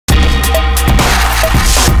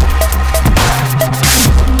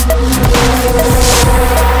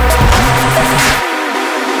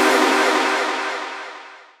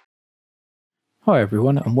Hi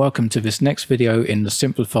everyone, and welcome to this next video in the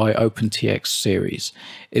Simplify OpenTX series.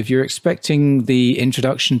 If you're expecting the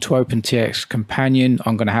introduction to OpenTX companion,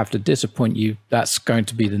 I'm going to have to disappoint you. That's going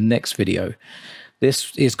to be the next video.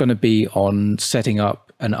 This is going to be on setting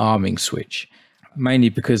up an arming switch, mainly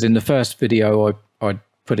because in the first video I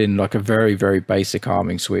put in like a very basic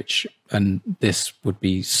arming switch, and this would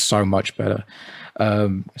be so much better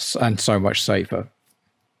and so much safer.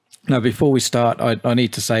 Now, before we start, I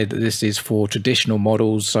need to say that this is for traditional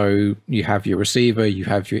models. So you have your receiver, you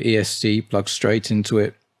have your ESC plugged straight into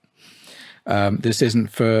it. This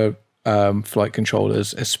isn't for flight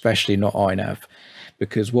controllers, especially not iNav,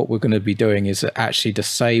 because what we're going to be doing is actually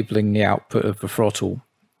disabling the output of the throttle.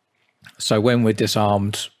 So when we're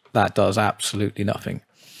disarmed, that does absolutely nothing.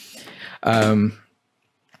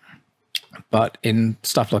 But in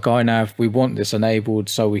stuff like iNav, we want this enabled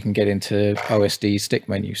so we can get into OSD stick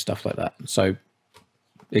menu, stuff like that. So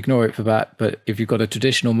ignore it for that. But if you've got a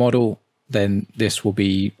traditional model, then this will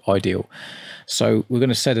be ideal. So we're going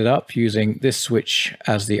to set it up using this switch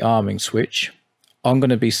as the arming switch. I'm going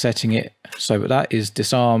to be setting it so that is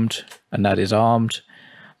disarmed and that is armed.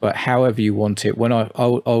 But however you want it, when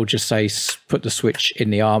I'll just say put the switch in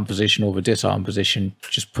the arm position or the disarm position,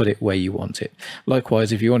 just put it where you want it.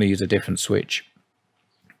 Likewise, if you want to use a different switch,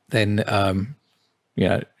 then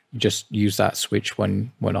just use that switch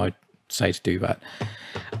when I say to do that.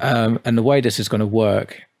 And the way this is going to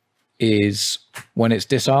work is when it's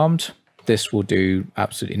disarmed, this will do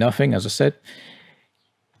absolutely nothing, as I said.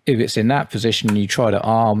 If it's in that position and you try to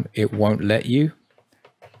arm, it won't let you.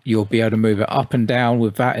 You'll be able to move it up and down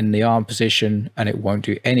with that in the arm position, and it won't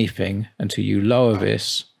do anything until you lower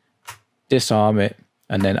this, disarm it,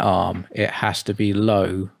 and then arm. It has to be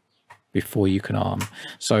low before you can arm.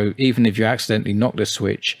 So even if you accidentally knock the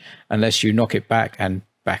switch, unless you knock it back and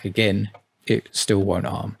back again, it still won't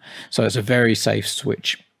arm. So it's a very safe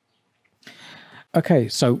switch. Okay,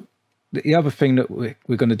 so the other thing that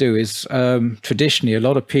we're going to do is traditionally, a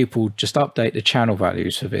lot of people just update the channel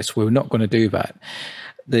values for this. We're not going to do that.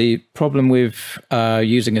 The problem with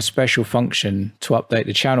using a special function to update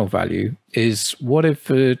the channel value is, what if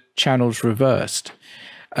the channel's reversed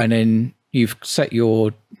and then you've set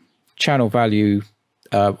your channel value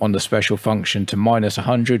on the special function to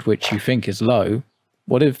 -100, which you think is low?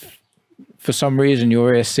 What if for some reason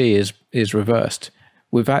your ESC is reversed?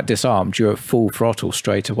 With that disarmed, you're at full throttle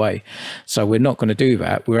straight away. So we're not going to do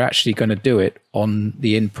that. We're actually going to do it on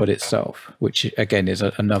the input itself, which again is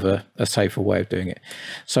a safer way of doing it.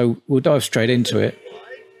 So we'll dive straight into it.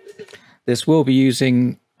 This will be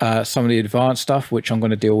using some of the advanced stuff, which I'm going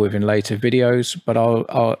to deal with in later videos, but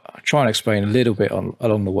I'll try and explain a little bit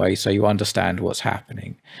along the way so you understand what's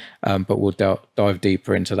happening. But we'll dive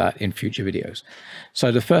deeper into that in future videos.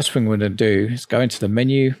 So the first thing we're going to do is go into the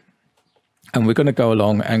menu, and we're going to go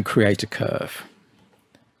along and create a curve.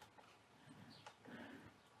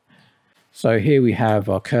 So here we have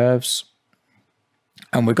our curves,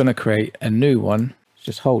 and we're going to create a new one.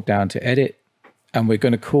 Just hold down to edit, and we're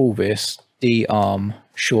going to call this disarm,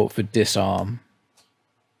 short for disarm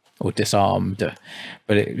or disarmed,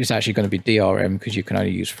 but it's actually going to be DRM because you can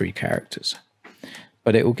only use 3 characters.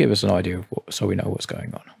 But it will give us an idea of so we know what's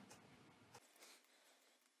going on.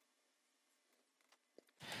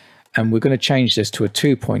 And we're going to change this to a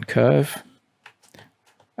 2-point curve.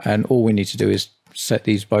 And all we need to do is set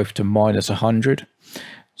these both to -100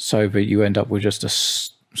 so that you end up with just a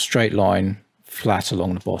straight line flat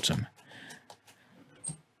along the bottom.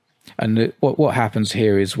 And what happens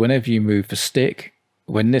here is whenever you move the stick,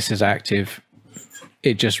 when this is active,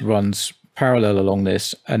 it just runs parallel along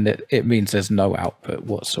this, and it means there's no output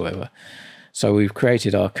whatsoever. So we've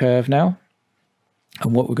created our curve now.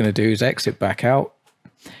 And what we're going to do is exit back out.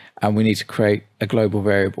 And we need to create a global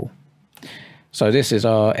variable. So this is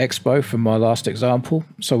our expo from my last example.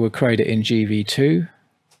 So we'll create it in GV2.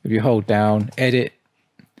 If you hold down, edit,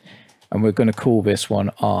 and we're going to call this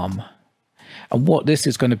one arm. And what this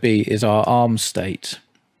is going to be is our arm state.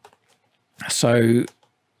 So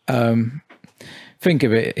think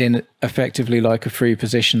of it in effectively like a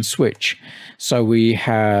 3-position switch. So we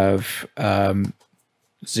have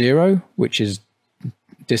 0, which is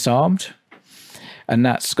disarmed. And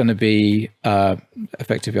that's going to be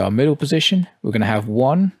effectively our middle position. We're going to have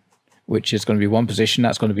 1, which is going to be 1 position.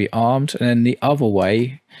 That's going to be armed. And then the other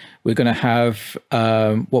way, we're going to have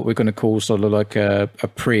what we're going to call sort of like a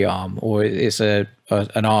pre-arm, or it's an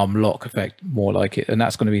arm lock effect, more like it. And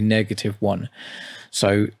that's going to be -1.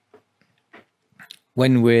 So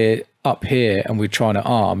when we're up here and we're trying to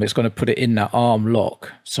arm, it's going to put it in that arm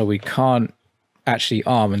lock. So we can't actually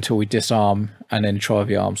arm until we disarm and then try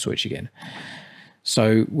the arm switch again.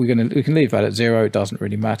 So we can leave that at 0. It doesn't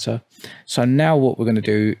really matter. So now what we're going to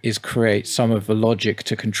do is create some of the logic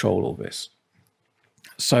to control all this.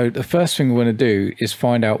 So the first thing we're going to do is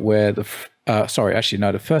find out where the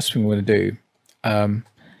the first thing we're going to do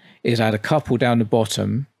is add a couple down the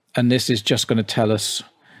bottom, and this is just going to tell us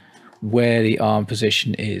where the arm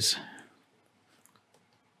position is.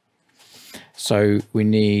 So we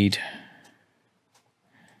need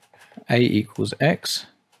A equals X.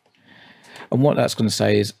 And what that's going to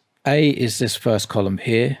say is A is this first column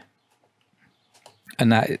here.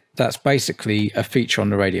 And that's basically a feature on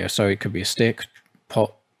the radio. So it could be a stick,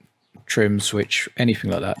 pot, trim, switch,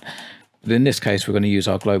 anything like that. But in this case, we're going to use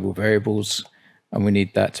our global variables, and we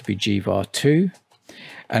need that to be gvar2.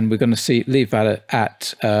 And we're going to leave that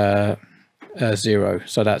at 0.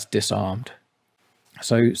 So that's disarmed.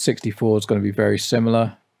 So 64 is going to be very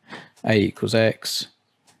similar. A equals X.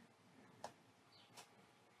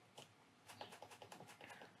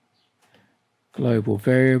 Global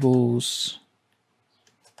variables,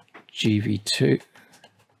 GV2,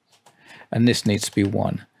 and this needs to be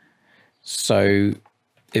 1. So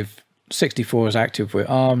if 64 is active, we're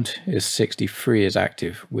armed. If 63 is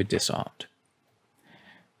active, we're disarmed.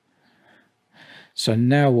 So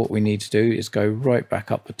now what we need to do is go right back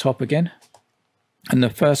up the top again. And the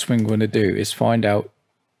first thing we're going to do is find out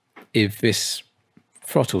if this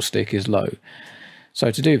throttle stick is low. So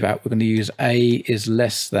to do that, we're going to use A is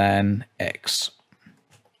less than X.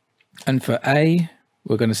 And for A,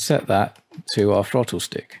 we're going to set that to our throttle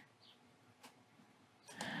stick.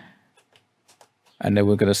 And then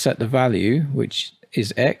we're going to set the value, which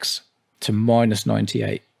is X, to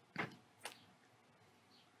 -98.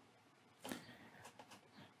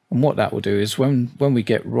 And what that will do is when we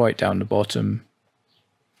get right down the bottom,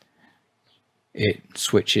 it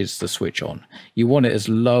switches the switch on. You want it as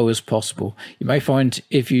low as possible. You may find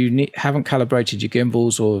if you haven't calibrated your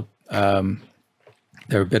gimbals, or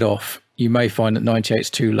they're a bit off, you may find that 98 is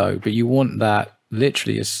too low, but you want that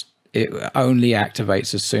literally it only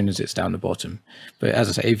activates as soon as it's down the bottom. But as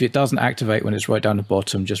I say, if it doesn't activate when it's right down the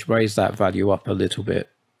bottom, just raise that value up a little bit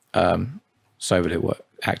so that it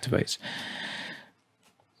activates.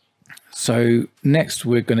 So next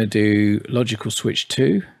we're going to do logical switch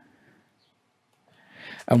 2.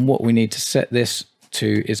 And what we need to set this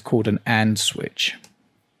to is called an AND switch.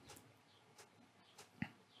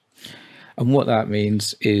 And what that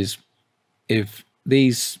means is if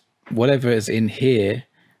whatever is in here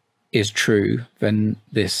is true, then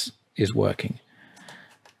this is working.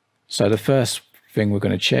 So the first thing we're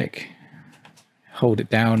going to check, hold it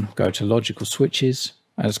down, go to logical switches,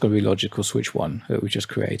 and it's going to be logical switch 1 that we just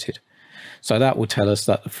created. So that will tell us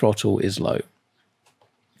that the throttle is low.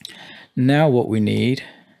 Now what we need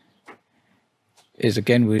is,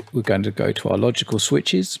 again, we're going to go to our logical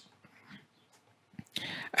switches,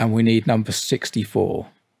 and we need number 64,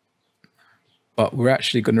 but we're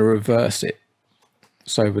actually going to reverse it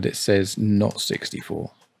so that it says not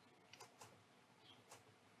 64.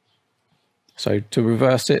 So to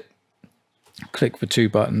reverse it, click the 2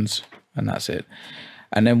 buttons, and that's it.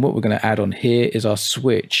 And then what we're going to add on here is our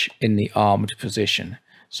switch in the armed position.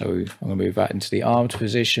 So I'm going to move that into the armed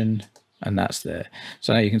position, and that's there.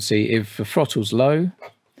 So now you can see if the throttle's low,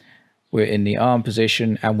 we're in the armed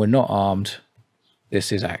position, and we're not armed,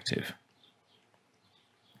 this is active.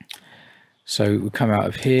 So we come out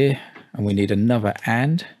of here, and we need another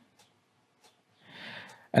AND.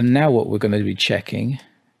 And now what we're going to be checking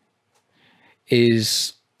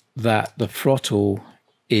is that the throttle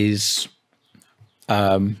is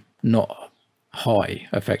not high,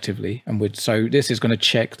 effectively. And so this is going to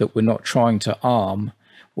check that we're not trying to arm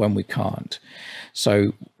when we can't.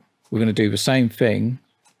 So we're going to do the same thing,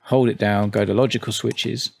 hold it down, go to logical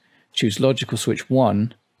switches, choose logical switch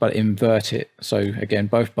 1, but invert it. So again,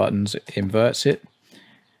 both buttons inverts it.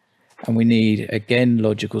 And we need, again,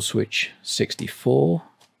 logical switch 64.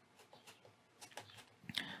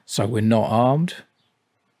 So we're not armed.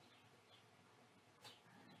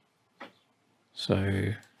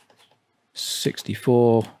 So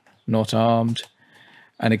 64, not armed.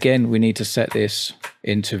 And again, we need to set this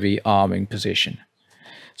into the arming position.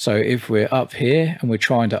 So if we're up here and we're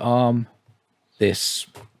trying to arm, this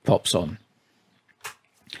pops on.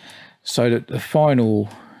 So that the final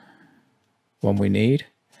one we need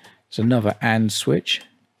is another AND switch.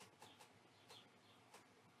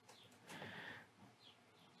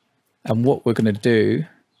 And what we're going to do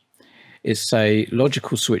is say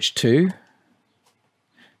logical switch 2,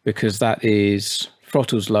 because that is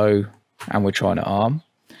throttle's low and we're trying to arm.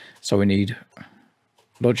 So we need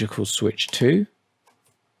logical switch 2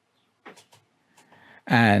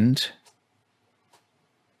 and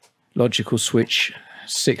logical switch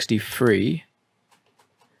 63,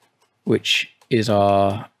 which is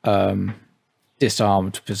our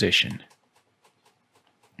disarmed position.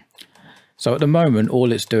 So at the moment,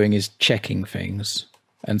 all it's doing is checking things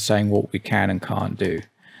and saying what we can and can't do.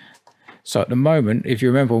 So at the moment, if you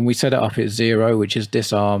remember when we set it up, it's 0, which is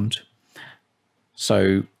disarmed.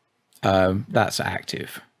 So that's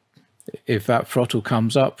active. If that throttle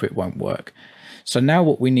comes up, it won't work. So now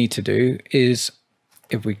what we need to do is,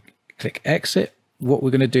 if we click exit, what we're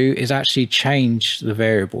going to do is actually change the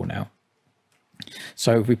variable now.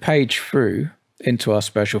 So if we page through into our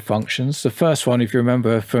special functions, the first one, if you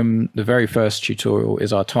remember from the very first tutorial,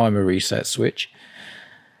 is our timer reset switch.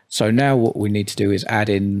 So now what we need to do is add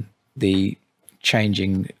in the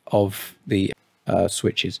changing of the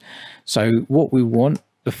switches. So what we want,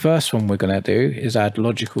 the first one we're going to do is add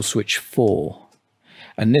logical switch 4,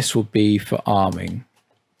 and this will be for arming,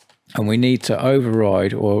 and we need to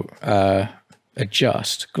override or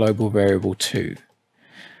adjust global variable 2.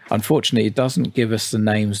 Unfortunately, it doesn't give us the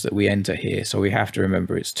names that we enter here, so we have to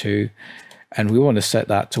remember it's 2, and we want to set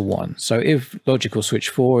that to 1. So if logical switch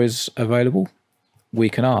 4 is available, we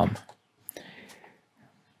can arm.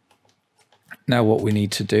 Now what we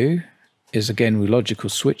need to do is, again, with logical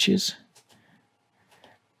switches,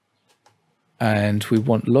 and we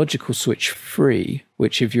want logical switch 3,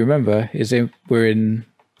 which, if you remember, is we're in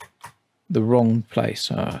the wrong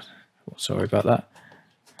place. Sorry about that.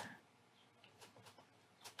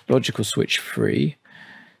 Logical switch 3.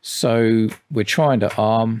 So we're trying to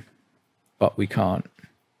arm, but we can't.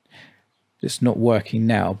 It's not working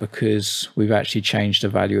now because we've actually changed the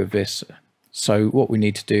value of this. So what we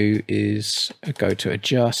need to do is go to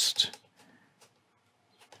adjust,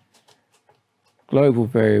 global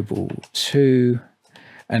variable 2,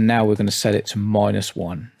 and now we're going to set it to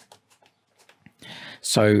 -1.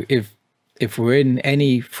 So if we're in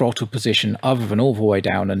any throttle position other than all the way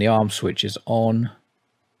down and the arm switch is on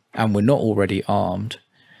and we're not already armed,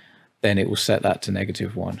 then it will set that to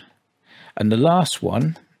 -1. And the last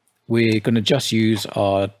one, we're going to just use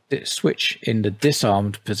our switch in the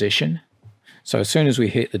disarmed position. So as soon as we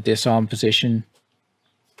hit the disarm position,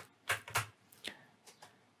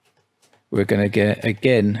 we're going to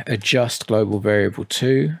again adjust global variable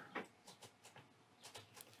 2,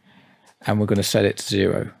 and we're going to set it to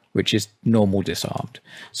 0, which is normal disarmed.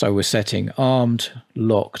 So we're setting armed,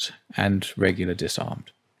 locked, and regular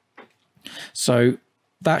disarmed. So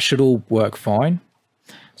that should all work fine.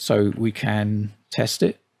 So we can test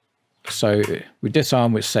it. So we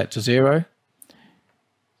disarm, it's set to 0.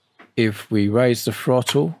 If we raise the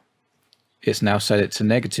throttle, it's now set it to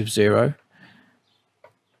 -0.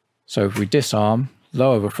 So if we disarm,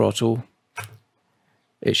 lower the throttle,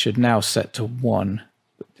 it should now set to 1.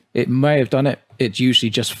 It may have done it. It usually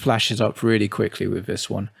just flashes up really quickly with this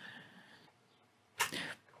one.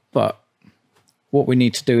 But what we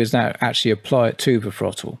need to do is now actually apply it to the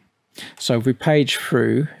throttle. So if we page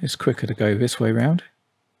through, it's quicker to go this way around.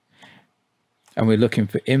 And we're looking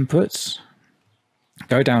for inputs.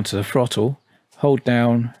 Go down to the throttle, hold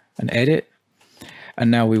down and edit. And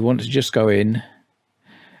now we want to just go in,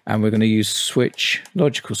 and we're going to use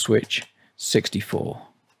logical switch 64.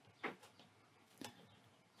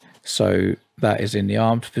 So that is in the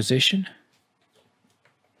armed position.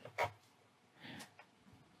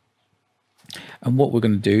 And what we're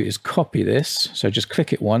going to do is copy this. So just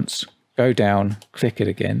click it once, go down, click it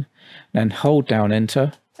again, then hold down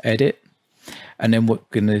enter, edit. And then we're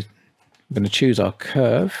going to choose our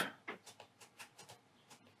curve,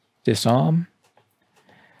 disarm,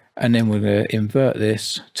 and then we're going to invert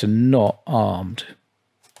this to not armed.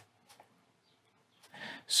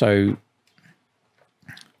 So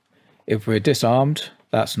if we're disarmed,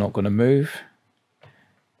 that's not going to move.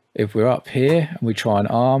 If we're up here and we try and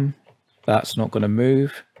arm, that's not going to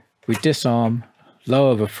move. We disarm,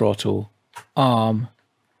 lower the throttle, arm,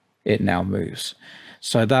 it now moves.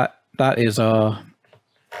 So that is our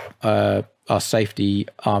safety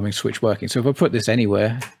arming switch working. So if I put this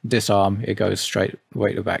anywhere, disarm, it goes straight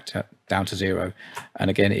way back down to 0. And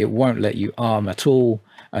again, it won't let you arm at all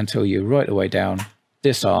until you're right the way down,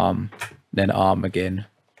 disarm, then arm again,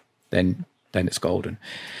 then it's golden.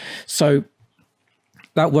 So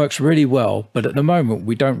that works really well, but at the moment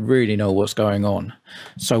we don't really know what's going on.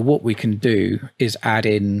 So what we can do is add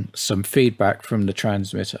in some feedback from the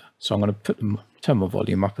transmitter. So I'm going to turn my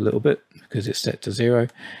volume up a little bit because it's set to 0.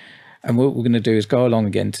 And what we're going to do is go along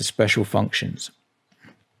again to special functions.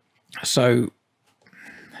 So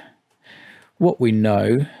what we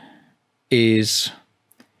know is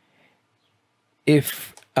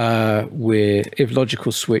if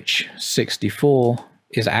logical switch 64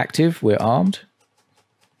 is active, we're armed.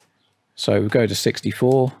 So we go to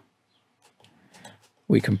 64.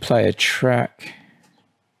 We can play a track,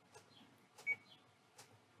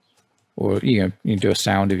 or you can do a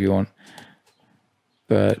sound if you want.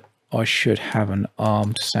 But I should have an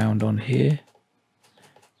armed sound on here.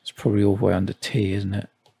 It's probably all the way under T, isn't it?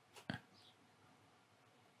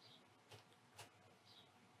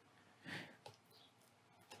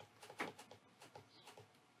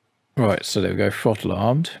 Right, so there we go, throttle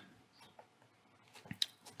armed.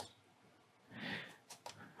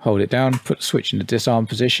 Hold it down, put the switch in the disarm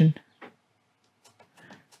position.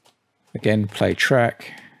 Again, play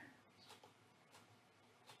track.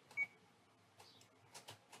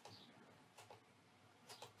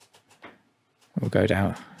 We'll go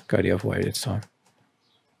down, go the other way this time.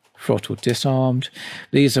 Throttle disarmed.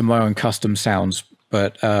 These are my own custom sounds,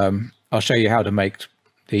 but I'll show you how to make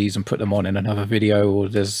these and put them on in another video, or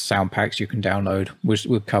there's sound packs you can download.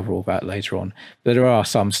 We'll cover all that later on. But there are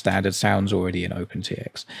some standard sounds already in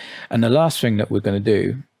OpenTX. And the last thing that we're going to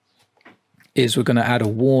do is we're going to add a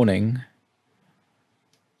warning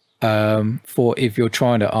for if you're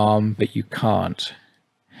trying to arm but you can't.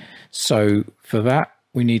 So for that,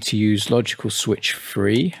 we need to use logical switch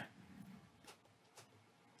 3.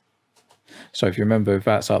 So if you remember, if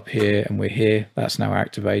that's up here and we're here, that's now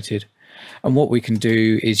activated. And what we can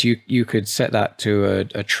do is you could set that to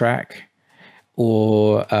a track,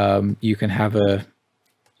 or you can have a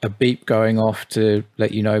beep going off to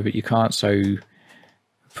let you know, but you can't. So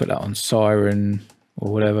put that on siren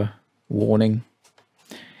or whatever, warning.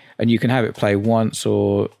 And you can have it play once,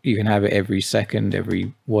 or you can have it every second,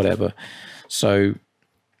 every whatever. So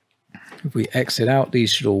if we exit out,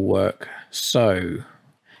 these should all work. So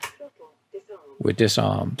we're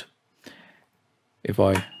disarmed. If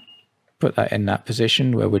I put that in that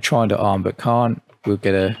position where we're trying to arm but can't, we'll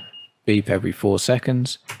get a beep every 4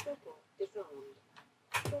 seconds.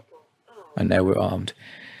 And there we're armed.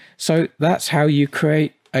 So that's how you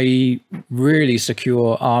create a really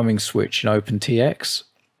secure arming switch in OpenTX.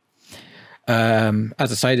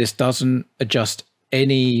 As I say, this doesn't adjust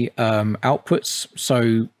any outputs.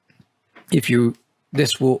 So if you,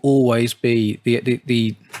 this will always be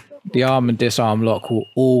the arm and disarm lock will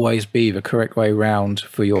always be the correct way round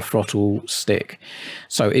for your throttle stick.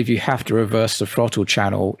 So if you have to reverse the throttle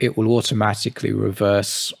channel, it will automatically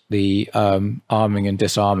reverse the arming and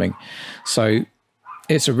disarming. So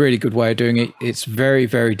it's a really good way of doing it. It's very,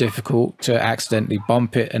 very difficult to accidentally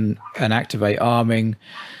bump it and activate arming.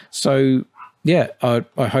 So yeah,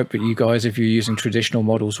 I hope that you guys, if you're using traditional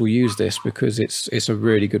models, will use this, because it's a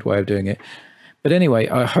really good way of doing it. But anyway,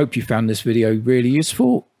 I hope you found this video really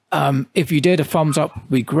useful. If you did, a thumbs up would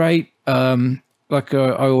be great. Like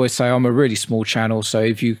I always say, I'm a really small channel, so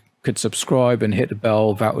if you could subscribe and hit the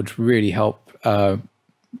bell, that would really help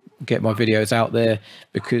get my videos out there,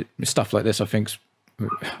 because stuff like this I think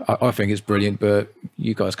it's brilliant, but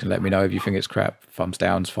you guys can let me know if you think it's crap. Thumbs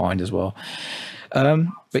down's fine as well.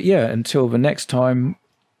 But yeah, until the next time,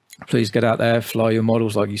 please get out there, fly your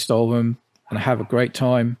models like you stole them, and have a great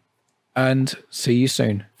time, and see you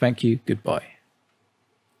soon. Thank you. Goodbye.